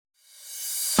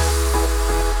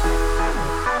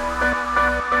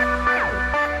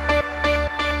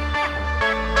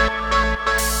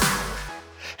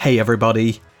Hey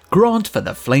everybody, Grant for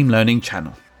the Flame Learning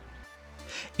channel.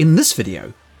 In this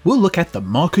video, we'll look at the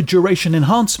marker duration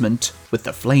enhancement with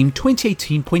the Flame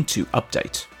 2018.2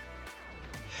 update.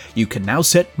 You can now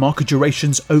set marker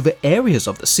durations over areas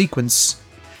of the sequence,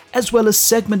 as well as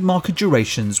segment marker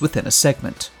durations within a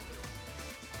segment.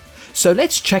 So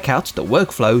let's check out the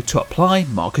workflow to apply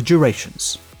marker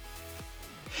durations.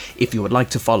 If you would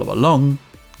like to follow along,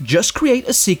 just create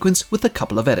a sequence with a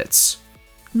couple of edits.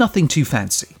 Nothing too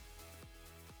fancy.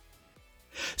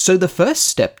 So the first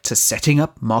step to setting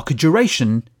up marker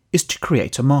duration is to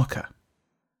create a marker.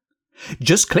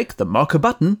 Just click the marker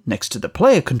button next to the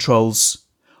player controls,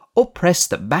 or press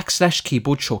the /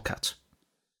 keyboard shortcut.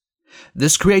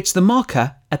 This creates the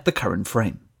marker at the current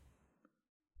frame.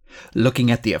 Looking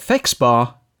at the effects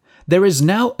bar, there is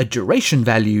now a duration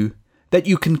value that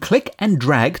you can click and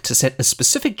drag to set a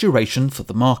specific duration for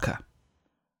the marker.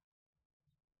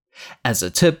 As a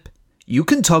tip, you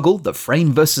can toggle the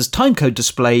frame versus timecode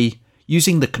display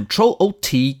using the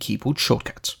Ctrl-Alt-T keyboard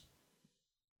shortcut.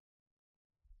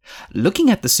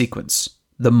 Looking at the sequence,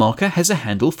 the marker has a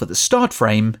handle for the start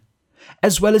frame,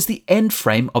 as well as the end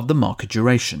frame of the marker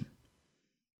duration.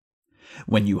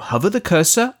 When you hover the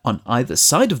cursor on either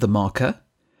side of the marker,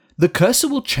 the cursor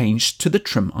will change to the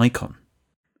trim icon.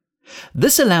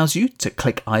 This allows you to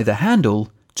click either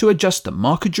handle to adjust the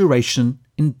marker duration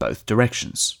in both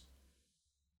directions.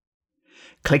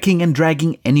 Clicking and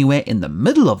dragging anywhere in the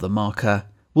middle of the marker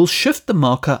will shift the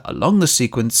marker along the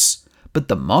sequence, but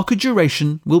the marker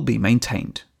duration will be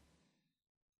maintained.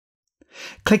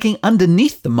 Clicking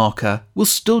underneath the marker will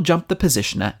still jump the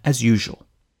positioner as usual.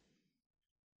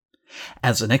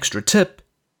 As an extra tip,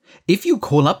 if you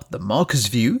call up the markers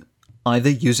view,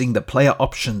 either using the player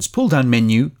options pull-down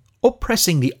menu or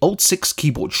pressing the Alt-6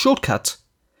 keyboard shortcut,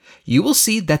 you will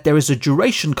see that there is a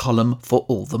duration column for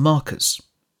all the markers.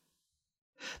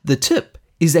 The tip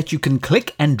is that you can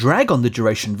click and drag on the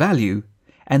duration value,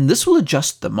 and this will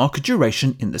adjust the marker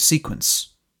duration in the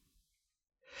sequence.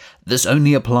 This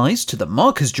only applies to the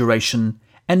marker's duration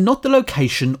and not the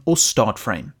location or start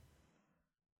frame.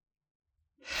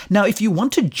 Now, if you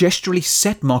want to gesturally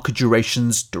set marker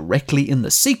durations directly in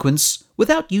the sequence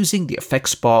without using the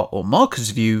effects bar or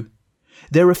markers view,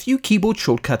 there are a few keyboard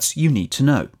shortcuts you need to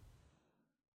know.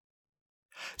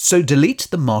 So delete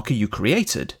the marker you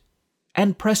created,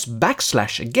 and press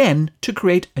 / again to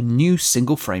create a new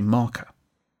single frame marker.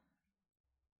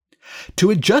 To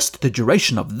adjust the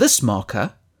duration of this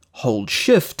marker, hold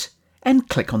Shift and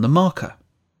click on the marker.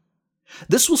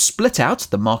 This will split out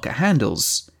the marker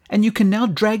handles, and you can now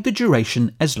drag the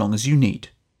duration as long as you need.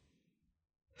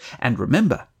 And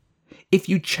remember, if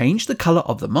you change the color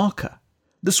of the marker,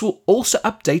 this will also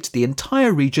update the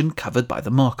entire region covered by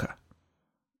the marker.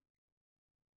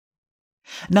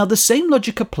 Now, the same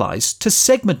logic applies to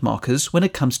segment markers when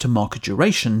it comes to marker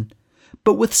duration,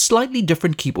 but with slightly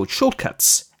different keyboard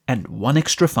shortcuts and one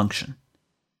extra function.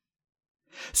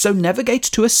 So navigate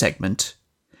to a segment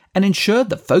and ensure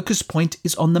the focus point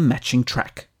is on the matching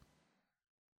track.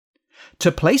 To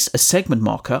place a segment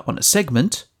marker on a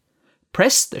segment,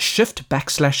 press the Shift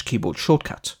 / keyboard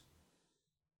shortcut.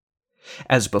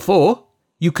 As before,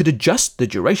 you could adjust the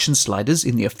duration sliders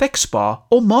in the effects bar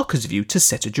or markers view to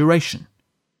set a duration.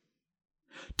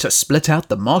 To split out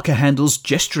the marker handles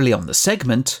gesturally on the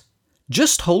segment,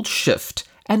 just hold Shift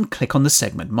and click on the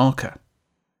segment marker.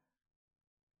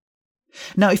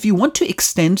 Now, if you want to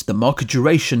extend the marker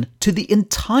duration to the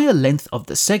entire length of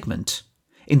the segment,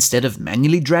 instead of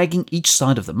manually dragging each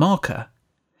side of the marker,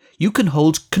 you can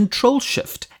hold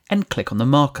Ctrl-Shift and click on the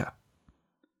marker.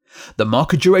 The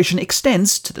marker duration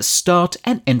extends to the start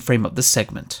and end frame of the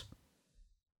segment.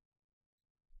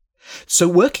 So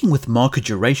working with marker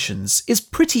durations is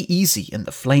pretty easy in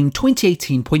the Flame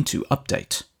 2018.2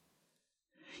 update.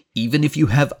 Even if you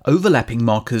have overlapping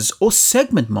markers or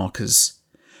segment markers,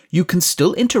 you can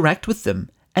still interact with them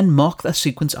and mark the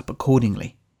sequence up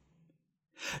accordingly.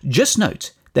 Just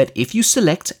note that if you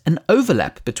select an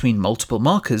overlap between multiple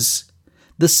markers,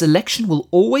 the selection will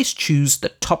always choose the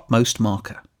topmost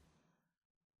marker.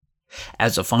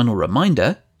 As a final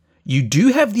reminder, you do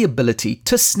have the ability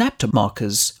to snap to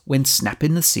markers when snap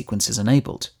in the sequence is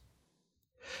enabled.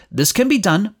 This can be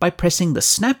done by pressing the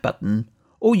snap button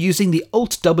or using the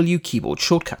Alt-W keyboard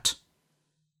shortcut.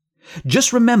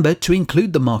 Just remember to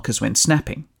include the markers when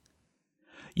snapping.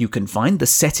 You can find the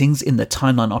settings in the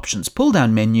Timeline Options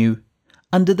pull-down menu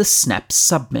under the Snap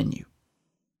submenu.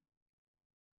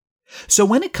 So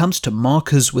when it comes to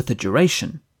markers with a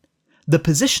duration, the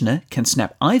positioner can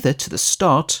snap either to the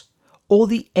start or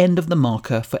the end of the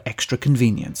marker for extra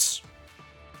convenience.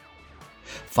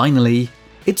 Finally,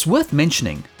 It's worth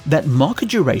mentioning that marker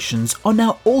durations are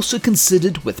now also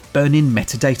considered with burn-in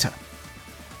metadata.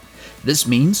 This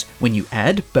means when you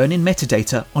add burn-in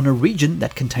metadata on a region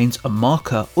that contains a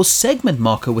marker or segment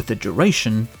marker with a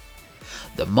duration,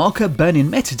 the marker burn-in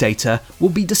metadata will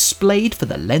be displayed for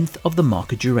the length of the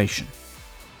marker duration.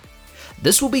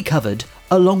 This will be covered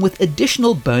along with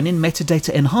additional burn-in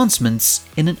metadata enhancements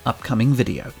in an upcoming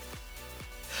video.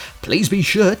 Please be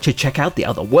sure to check out the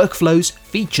other workflows,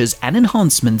 features and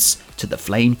enhancements to the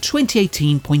Flame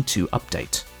 2018.2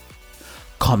 update.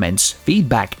 Comments,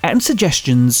 feedback and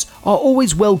suggestions are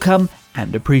always welcome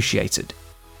and appreciated.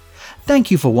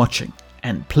 Thank you for watching,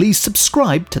 and please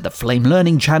subscribe to the Flame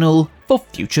Learning channel for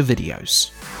future videos.